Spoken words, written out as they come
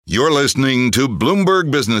You're listening to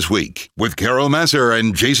Bloomberg Business Week with Carol Massar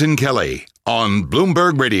and Jason Kelly on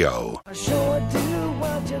Bloomberg Radio.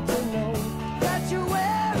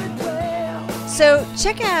 So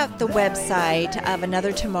check out the website of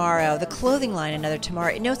Another Tomorrow, the clothing line Another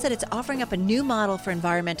Tomorrow. It notes that it's offering up a new model for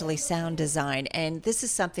environmentally sound design. And this is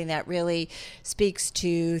something that really speaks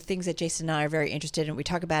to things that Jason and I are very interested in. We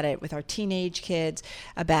talk about it with our teenage kids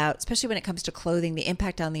about, especially when it comes to clothing, the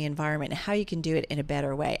impact on the environment and how you can do it in a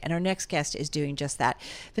better way. And our next guest is doing just that.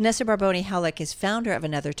 Vanessa Barboni Hallik is founder of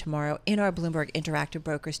Another Tomorrow in our Bloomberg Interactive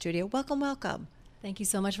Broker Studio. Welcome, welcome. Thank you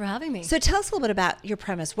so much for having me. So tell us a little bit about your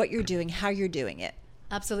premise, what you're doing, how you're doing it.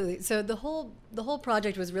 Absolutely. So the whole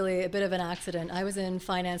project was really a bit of an accident. I was in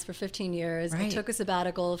finance for 15 years. Right. I took a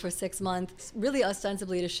sabbatical for 6 months, really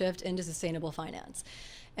ostensibly to shift into sustainable finance.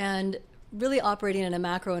 And really operating in a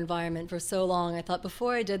macro environment for so long, I thought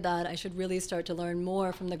before I did that, I should really start to learn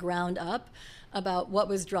more from the ground up about what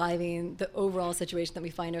was driving the overall situation that we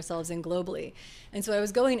find ourselves in globally. And so I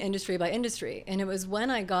was going industry by industry. And it was when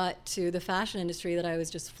I got to the fashion industry that I was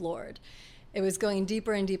just floored. It was going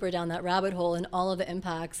deeper and deeper down that rabbit hole and all of the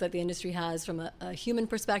impacts that the industry has from a human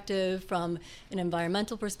perspective, from an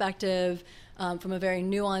environmental perspective, from a very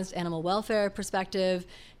nuanced animal welfare perspective.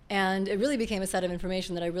 And it really became a set of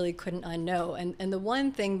information that I really couldn't unknow. And the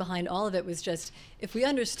one thing behind all of it was just, if we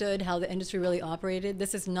understood how the industry really operated,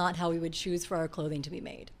 this is not how we would choose for our clothing to be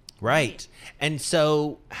made. Right. And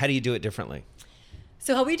so how do you do it differently?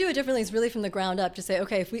 So how we do it differently is really from the ground up to say,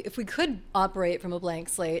 okay, if we could operate from a blank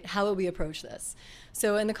slate, how would we approach this?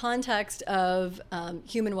 So in the context of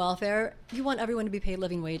human welfare, you want everyone to be paid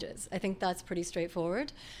living wages. I think that's pretty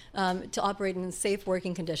straightforward, to operate in safe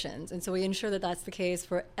working conditions. And so we ensure that that's the case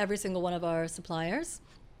for every single one of our suppliers.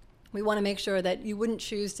 We want to make sure that you wouldn't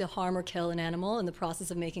choose to harm or kill an animal in the process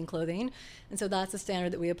of making clothing. And so that's a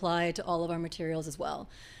standard that we apply to all of our materials as well.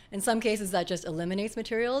 In some cases, that just eliminates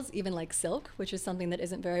materials, even like silk, which is something that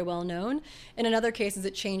isn't very well known. And in other cases,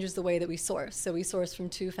 it changes the way that we source. So we source from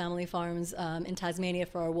 2 family farms in Tasmania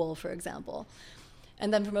for our wool, for example.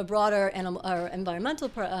 And then from a broader environmental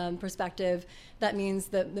perspective, that means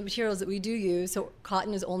that the materials that we do use, so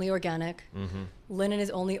cotton is only organic, linen is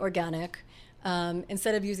only organic.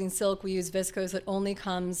 Instead of using silk, we use viscose that only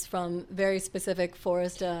comes from very specific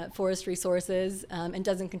forestry sources and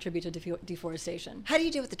doesn't contribute to deforestation. How do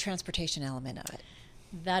you deal with the transportation element of it?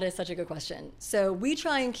 That is such a good question. So we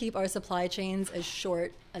try and keep our supply chains as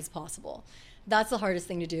short as possible. That's the hardest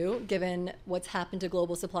thing to do, given what's happened to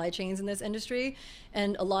global supply chains in this industry.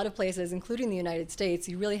 And a lot of places, including the United States,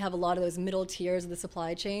 you really have a lot of those middle tiers of the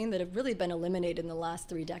supply chain that have really been eliminated in the last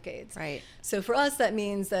 3 decades. Right. So for us, that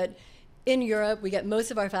means that in Europe, we get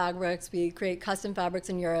most of our fabrics, we create custom fabrics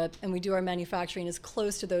in Europe, and we do our manufacturing as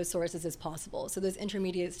close to those sources as possible. So those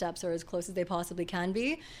intermediate steps are as close as they possibly can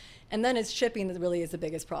be. And then it's shipping that really is the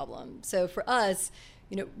biggest problem. So for us,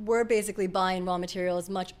 we're basically buying raw materials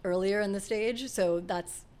much earlier in the stage, so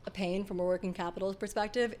that's a pain from a working capital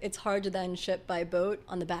perspective. It's hard to then ship by boat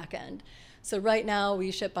on the back end. So right now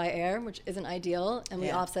we ship by air, which isn't ideal, and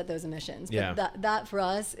we offset those emissions. But that for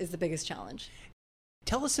us is the biggest challenge.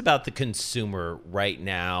 Tell us about the consumer right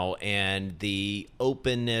now and the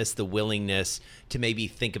openness, the willingness to maybe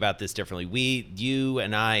think about this differently. You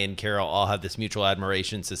and I and Carol all have this mutual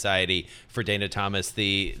admiration society for Dana Thomas,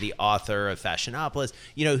 the author of Fashionopolis,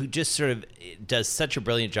 who just sort of does such a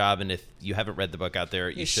brilliant job. And if you haven't read the book out there,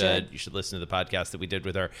 you should listen to the podcast that we did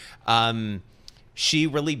with her. She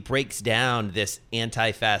really breaks down this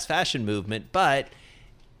anti-fast fashion movement, but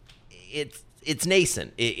it's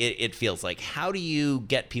nascent. It feels like. How do you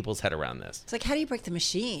get people's head around this? It's like, how do you break the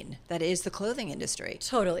machine that is the clothing industry?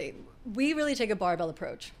 Totally. We really take a barbell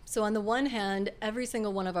approach. So on the one hand, every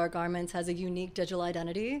single one of our garments has a unique digital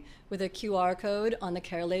identity with a QR code on the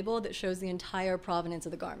care label that shows the entire provenance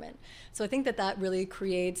of the garment. So I think that really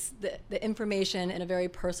creates the information in a very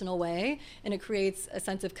personal way, and it creates a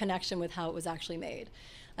sense of connection with how it was actually made.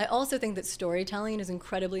 I also think that storytelling is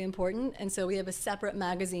incredibly important, and so we have a separate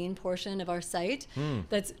magazine portion of our site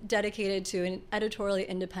that's dedicated to an editorially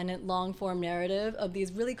independent long-form narrative of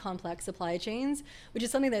these really complex supply chains, which is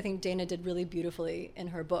something that I think Dana did really beautifully in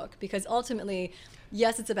her book, because ultimately,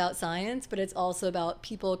 yes, it's about science, but it's also about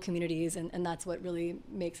people, communities, and that's what really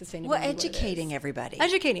makes sustainability Well, educating everybody.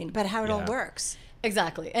 Educating. About how it all works.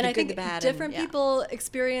 Exactly. And I think different people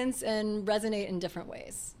experience and resonate in different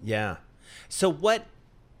ways. Yeah. So what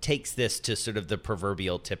takes this to sort of the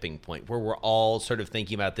proverbial tipping point where we're all sort of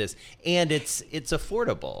thinking about this and it's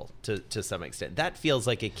affordable to some extent? That feels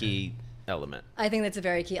like a key element. I think that's a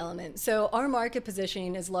very key element. So our market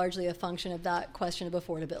positioning is largely a function of that question of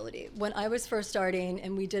affordability. When I was first starting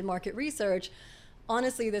and we did market research,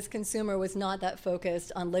 honestly, this consumer was not that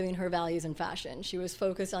focused on living her values in fashion. She was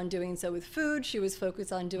focused on doing so with food. She was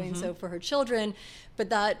focused on doing so for her children. But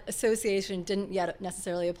that association didn't yet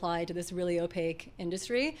necessarily apply to this really opaque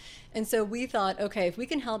industry. And so we thought, okay, if we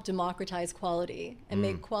can help democratize quality and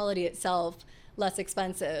make quality itself less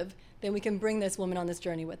expensive, then we can bring this woman on this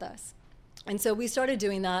journey with us. And so we started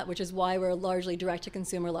doing that, which is why we're largely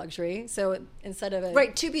direct-to-consumer luxury. So instead of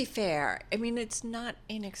Right, to be fair, I mean, it's not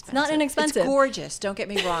inexpensive. It's not inexpensive. It's gorgeous, don't get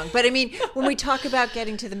me wrong. But I mean, when we talk about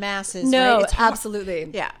getting to the masses, no, right, it's absolutely.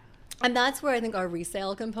 Yeah. And that's where I think our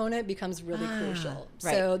resale component becomes really crucial.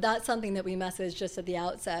 Right. So that's something that we message just at the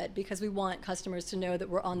outset because we want customers to know that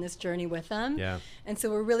we're on this journey with them. Yeah. And so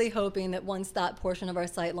we're really hoping that once that portion of our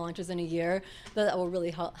site launches in a year, that will really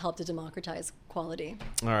help to democratize quality.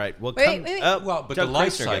 All right. Well, Wait. Well, but the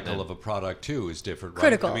life Chrysler getting cycle in. of a product, too, is different, right?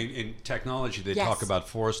 Critical. I mean, in technology, they Yes. talk about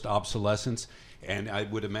forced obsolescence. And I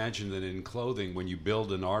would imagine that in clothing, when you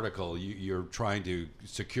build an article, you're trying to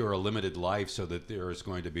secure a limited life so that there is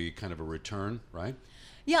going to be kind of a return, right?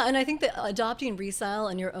 Yeah, and I think that adopting resale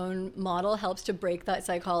in your own model helps to break that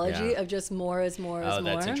psychology Yeah. of just more is more is Oh,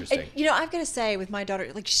 more. that's interesting. And, you know, I've got to say, with my daughter,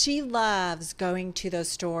 like, she loves going to those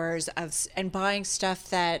stores and buying stuff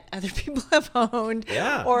that other people have owned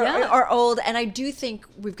Yeah. or Yeah. are old. And I do think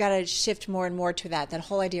we've got to shift more and more to that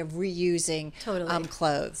whole idea of reusing Totally.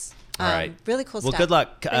 clothes. All right. Really cool Well, stuff. good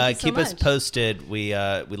luck. Thank you so Keep us much. posted. We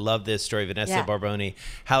love this story. Vanessa Yeah. Barboni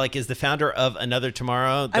Hallik is the founder of Another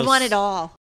Tomorrow. I want it all.